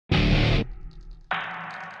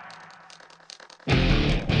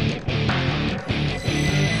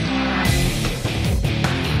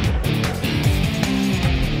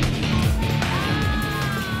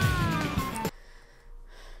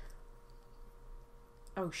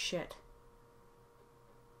Oh shit.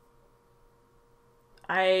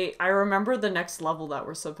 I remember the next level that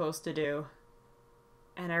we're supposed to do.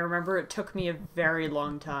 And I remember it took me a very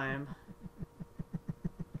long time.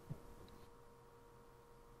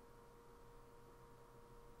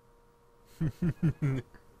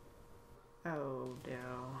 Oh no.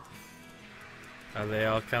 Are they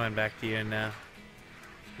all coming back to you now?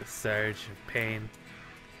 The surge of pain.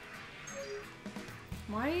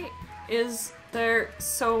 Why is there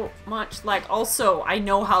so much, like, also, I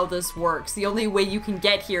know how this works. The only way you can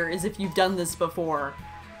get here is if you've done this before.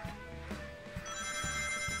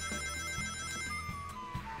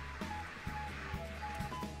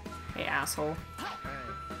 Hey, asshole.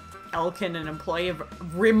 Elkin, an employee of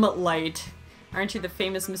Rimlight. Aren't you the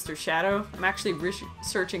famous Mr. Shadow? I'm actually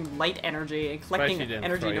researching light energy and collecting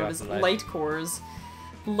energy known as light cores.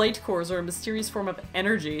 Light cores are a mysterious form of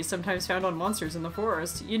energy, sometimes found on monsters in the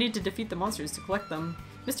forest. You need to defeat the monsters to collect them.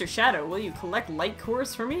 Mr. Shadow, will you collect light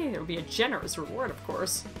cores for me? There will be a generous reward, of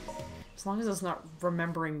course. As long as it's not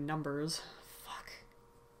remembering numbers. Fuck.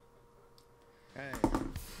 Hey.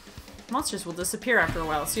 Monsters will disappear after a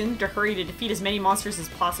while, so you need to hurry to defeat as many monsters as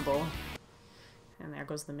possible. And there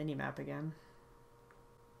goes the mini-map again.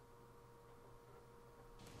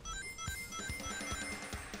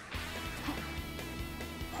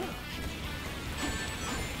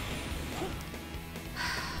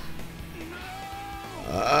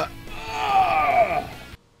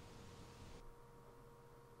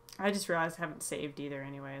 I just realized I haven't saved either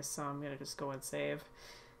anyways, so I'm gonna just go and save.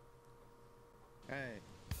 Hey.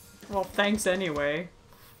 Well, thanks anyway.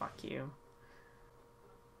 Fuck you.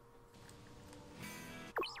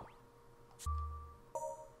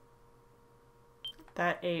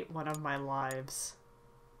 That ate one of my lives.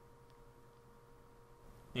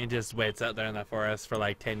 He just waits out there in the forest for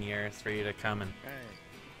like 10 years for you to come and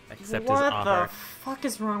Hey. accept his What offer. the fuck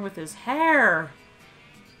is wrong with his hair?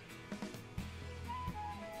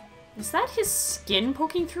 Is that his skin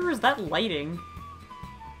poking through, or is that lighting?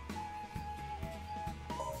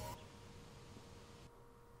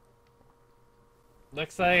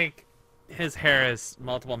 Looks like his hair is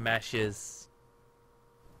multiple meshes,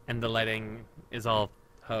 and the lighting is all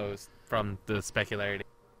hosed from the specularity.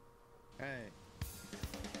 Hey.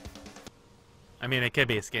 I mean, it could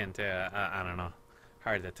be skin too. I don't know.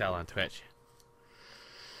 Hard to tell on Twitch.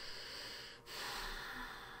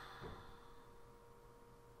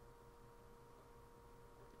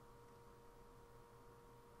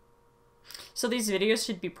 So these videos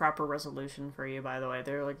should be proper resolution for you, by the way.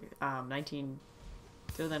 They're like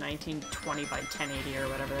they're the 1920 by 1080 or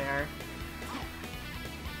whatever they are.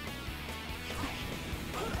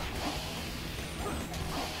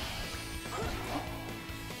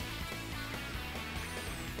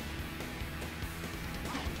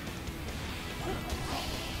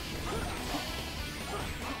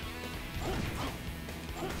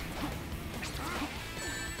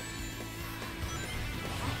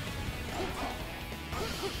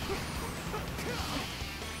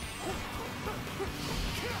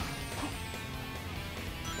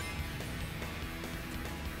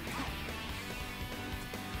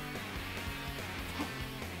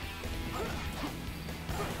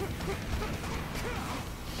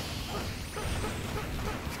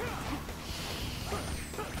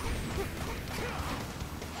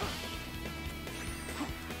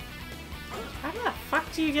 How the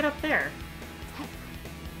fuck do you get up there?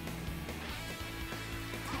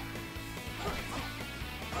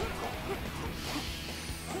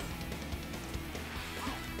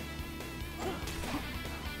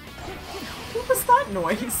 What was that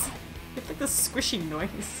noise? It's like the squishing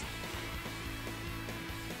noise.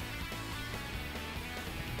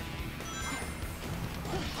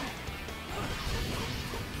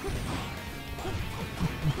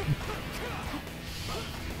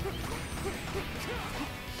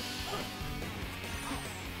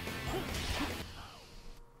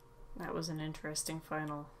 That was an interesting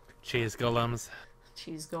final. Cheese golems.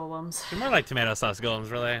 Cheese golems. They're more like tomato sauce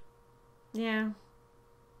golems, really. Yeah.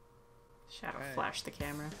 Shadow Hey. flash the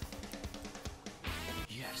camera.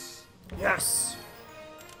 Yes. Yes!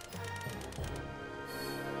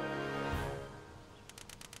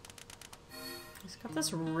 He's got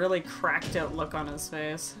this really cracked out look on his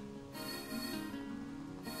face.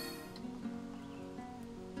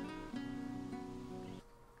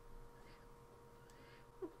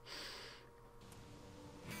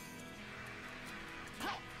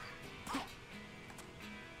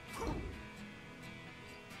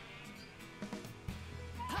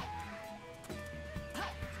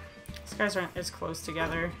 These guys aren't as close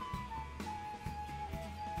together.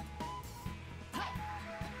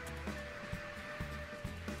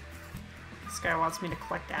 This guy wants me to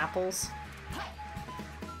collect apples.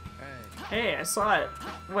 Hey. Hey, I saw it.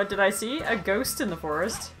 What did I see? A ghost in the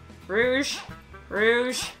forest. Rouge!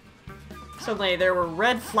 Rouge! Suddenly, there were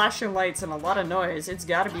red flashing lights and a lot of noise. It's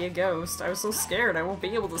gotta be a ghost. I was so scared I won't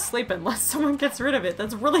be able to sleep unless someone gets rid of it.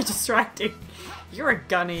 That's really distracting. You're a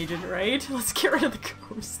gun agent, right? Let's get rid of the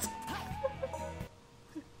ghost.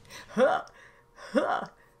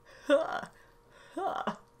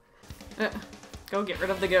 Go get rid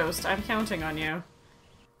of the ghost. I'm counting on you.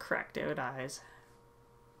 Cracked out eyes.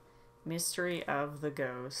 Mystery of the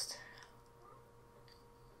ghost.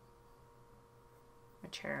 My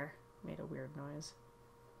chair made a weird noise.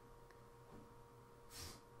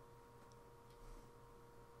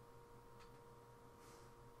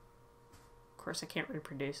 Of course I can't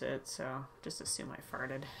reproduce it, so just assume I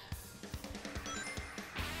farted.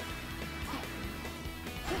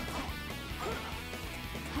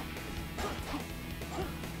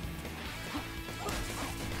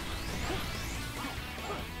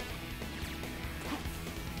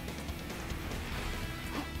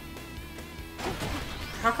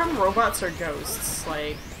 How come robots are ghosts?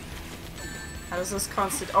 Like, how does this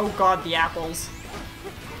oh god, the apples.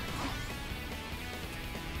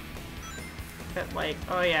 But like,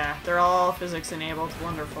 oh yeah, they're all physics enabled,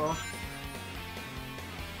 wonderful.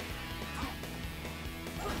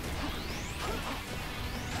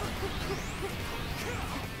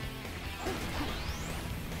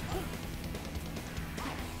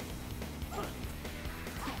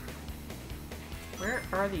 Where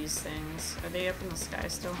are these things? Are they up in the sky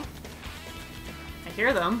still? I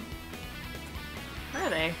hear them. Where are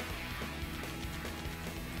they?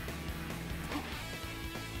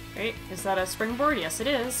 Wait, is that a springboard? Yes, it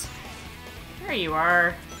is. There you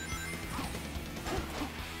are.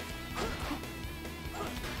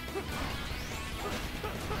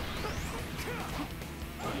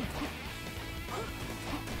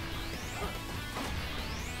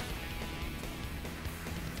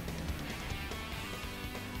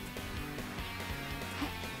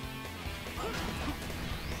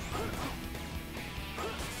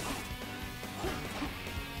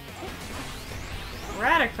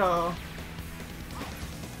 Radical.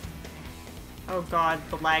 Oh god,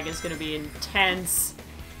 the lag is gonna be intense.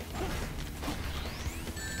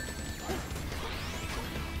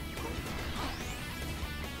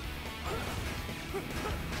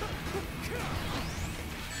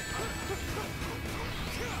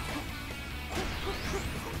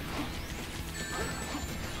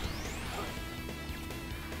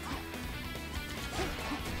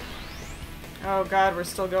 Oh god, we're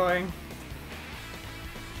still going.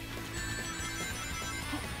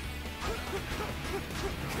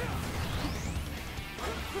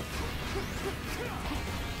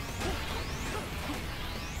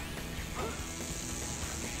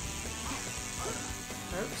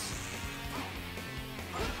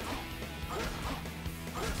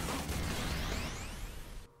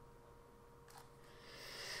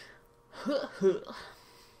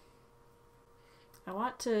 I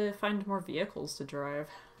want to find more vehicles to drive.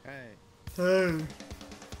 Hey. Hey.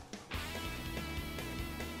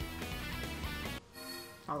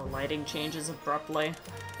 All the lighting changes abruptly.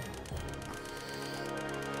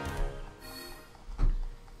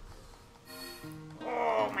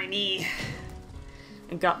 Oh, my knee.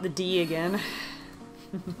 I got the D again.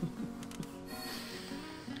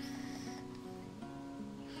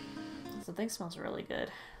 The thing smells really good.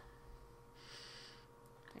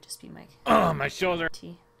 Might just be my... Oh, my shoulder!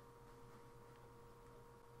 Tea.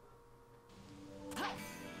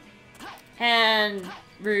 And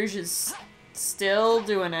Rouge is still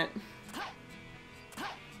doing it.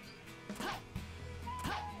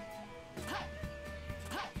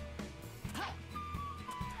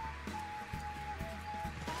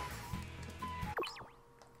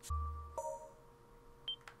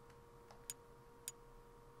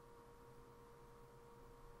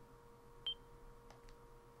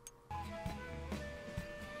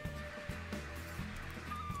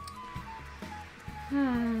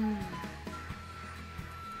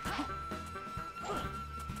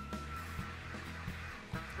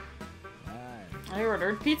 I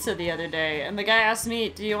ordered pizza the other day, and the guy asked me,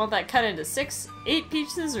 do you want that cut into 8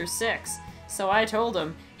 pieces or 6? So I told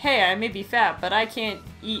him, hey, I may be fat, but I can't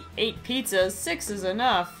eat 8 pizzas, 6 is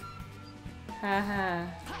enough. Haha.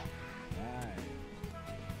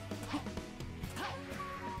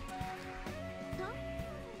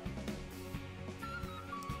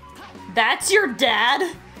 That's your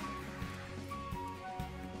dad?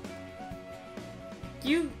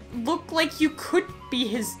 You look like you could be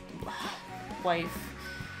his wife.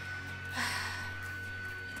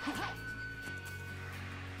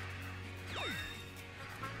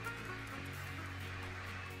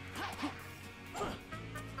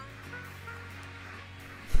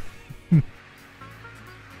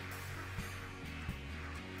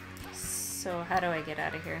 how do I get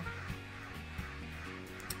out of here?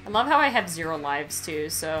 I love how I have 0 lives too,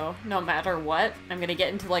 so no matter what, I'm gonna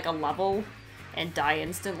get into like a level and die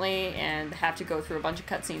instantly and have to go through a bunch of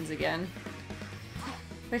cutscenes again.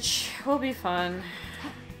 Which will be fun.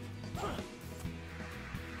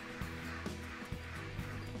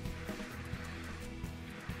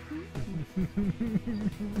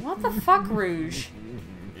 What the fuck, Rouge?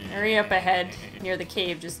 Area up ahead, near the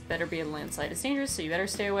cave, just better be a landslide. It's dangerous, so you better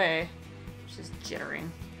stay away. It's just jittering.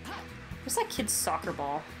 Where's that kid's soccer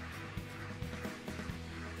ball?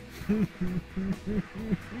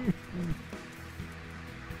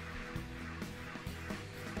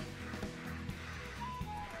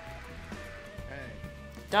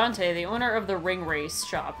 Dante, the owner of the ring race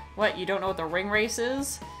shop. What, you don't know what the ring race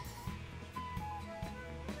is?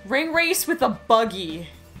 Ring race with a buggy.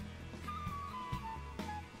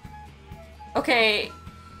 Okay.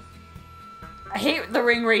 I hate the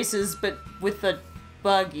ring races, but with the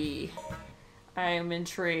buggy. I am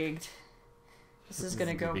intrigued. This is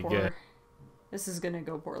gonna go poor. This is gonna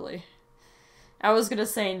go poorly. I was gonna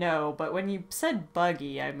say no, but when you said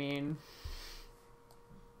buggy, I mean...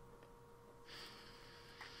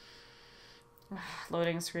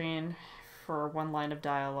 Loading screen for 1 line of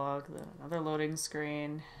dialogue, then another loading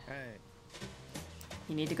screen. Hey.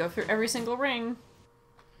 You need to go through every single ring.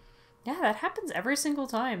 Yeah, that happens every single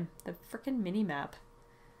time. The frickin' mini-map.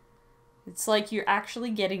 It's like you're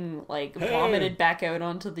actually getting, like, vomited back out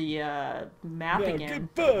onto the, map again.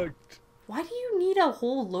 Get fucked! Why do you need a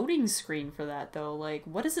whole loading screen for that, though? Like,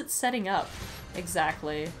 what is it setting up?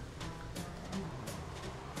 Exactly.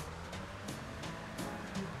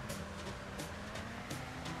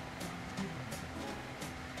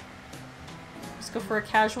 Go for a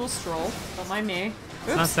casual stroll. Don't mind me. Oops.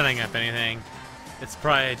 It's not setting up anything. It's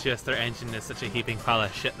probably just their engine is such a heaping pile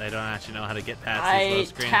of shit they don't actually know how to get past these low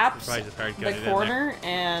screens. I tapped just the corner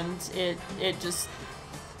and it just...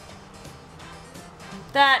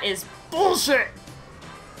 That is bullshit!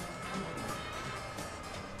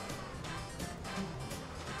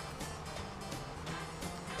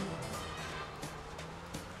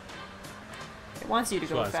 It wants you to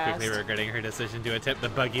go Schwa is fast. quickly regretting her decision to attempt the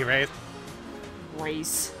buggy race.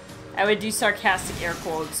 Race. I would do sarcastic air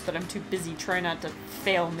quotes, but I'm too busy trying not to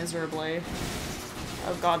fail miserably.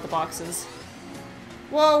 Oh god, the boxes.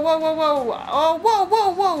 Whoa, whoa, whoa, whoa! Oh, whoa, whoa,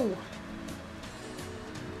 whoa!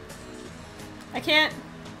 I can't...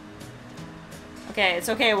 Okay, it's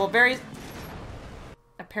okay, well, very...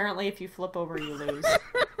 Apparently, if you flip over, you lose.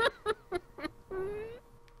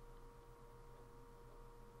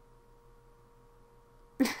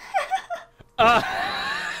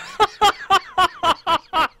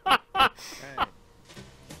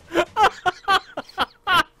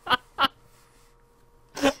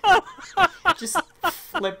 Just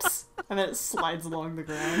flips and then it slides along the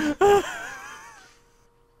ground.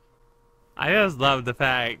 I just love the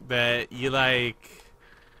fact that you like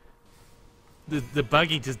the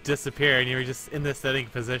buggy just disappeared and you were just in this sitting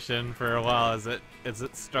position for a while as it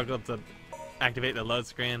struggled to activate the load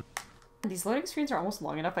screen. These loading screens are almost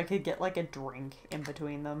long enough I could get like a drink in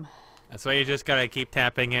between them. That's why you just gotta keep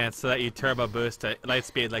tapping it so that you turbo boost to light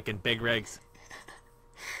speed like in big rigs.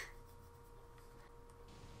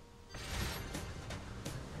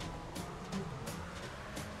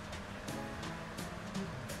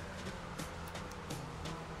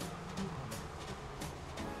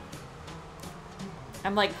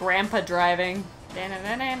 I'm like grandpa driving. This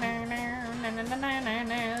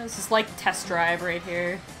is like test drive right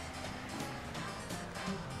here.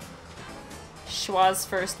 Schwa's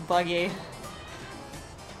first buggy.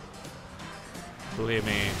 Believe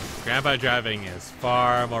me, grandpa driving is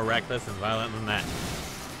far more reckless and violent than that.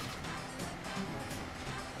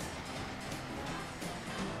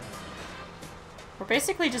 We're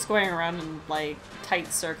basically just going around in like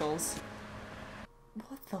tight circles.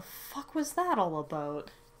 What the fuck was that all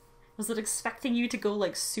about? Was it expecting you to go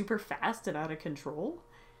like super fast and out of control?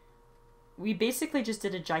 We basically just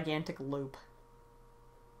did a gigantic loop.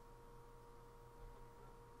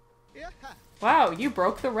 Wow, you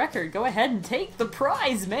broke the record. Go ahead and take the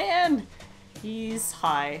prize, man! He's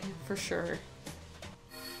high, for sure.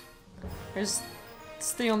 It's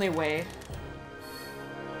the only way.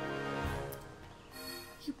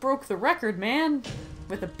 You broke the record, man!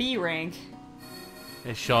 With a B rank.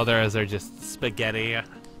 His shoulders are just spaghetti.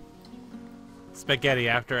 Spaghetti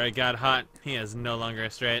after it got hot. He is no longer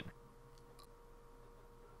straight.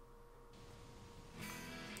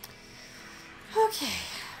 Okay.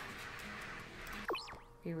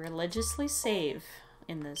 We religiously save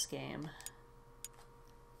in this game.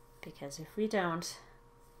 Because if we don't,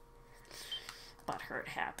 butthurt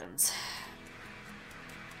happens.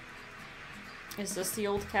 Is this the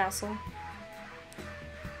old castle?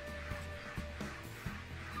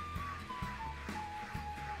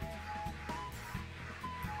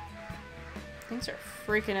 Things are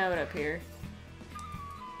freaking out up here.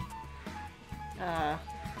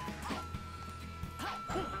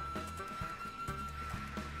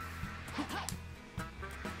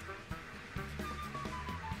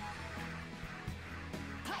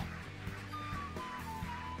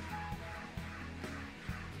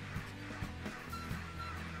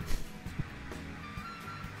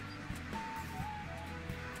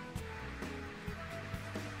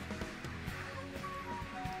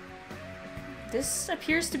 This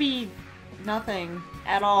appears to be nothing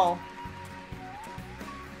at all.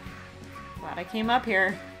 Glad I came up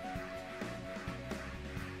here.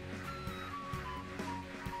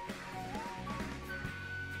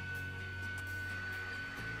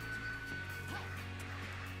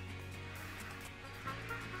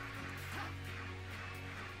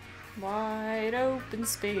 Wide open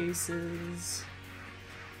spaces.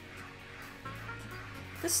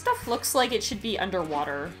 This stuff looks like it should be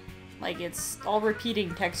underwater. Like, it's all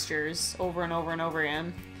repeating textures over and over and over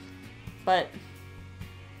again. But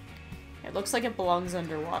it looks like it belongs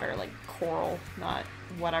underwater, like coral, not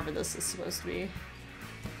whatever this is supposed to be.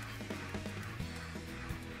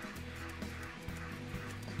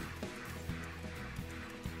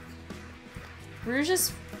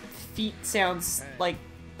 Rouge's feet sounds like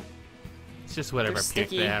it's just whatever puke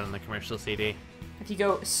they had on the commercial CD. If you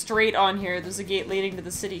go straight on here, there's a gate leading to the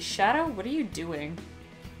city. Shadow, what are you doing?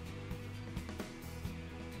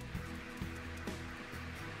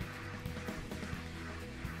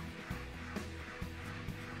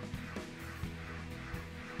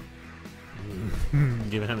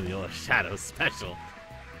 Giving him the old Shadow special.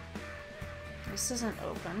 This isn't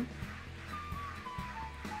open.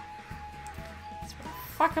 So where the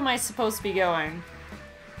fuck am I supposed to be going?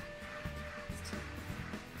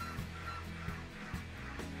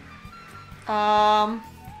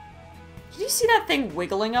 Did you see that thing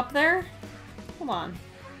wiggling up there? Hold on.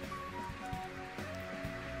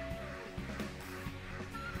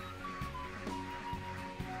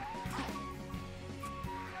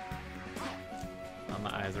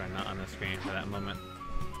 My eyes are not on the screen for that moment.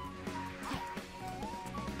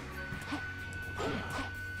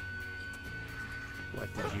 What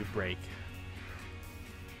did you break?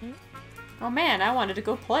 Oh man, I wanted to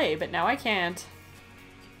go play, but now I can't.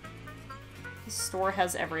 This store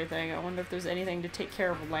has everything. I wonder if there's anything to take care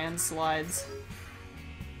of landslides.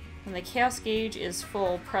 When the chaos gauge is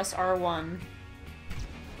full, press R1.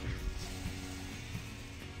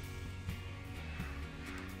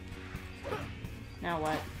 Now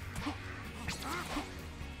what?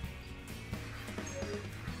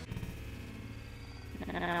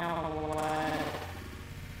 Now what?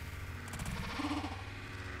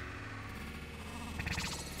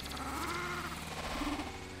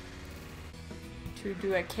 To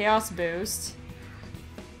do a chaos boost.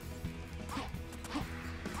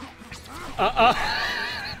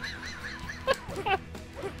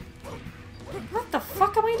 What the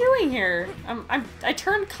fuck am I doing here? I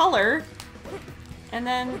turned color. And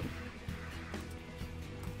then...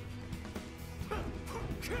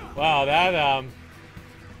 Wow, that,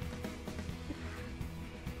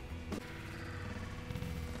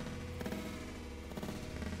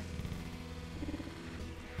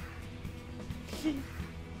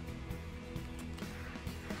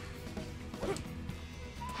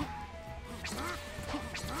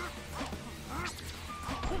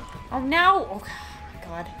 Oh, now... Oh, my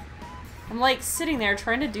God. I'm, like, sitting there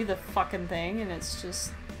trying to do the fucking thing, and it's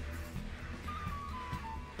just...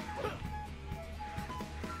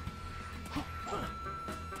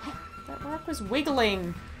 That rock was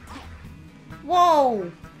wiggling! Whoa!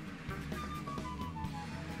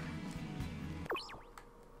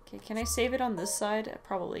 Okay, can I save it on this side? I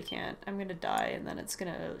probably can't. I'm gonna die, and then it's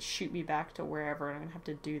gonna shoot me back to wherever, and I'm gonna have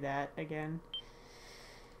to do that again.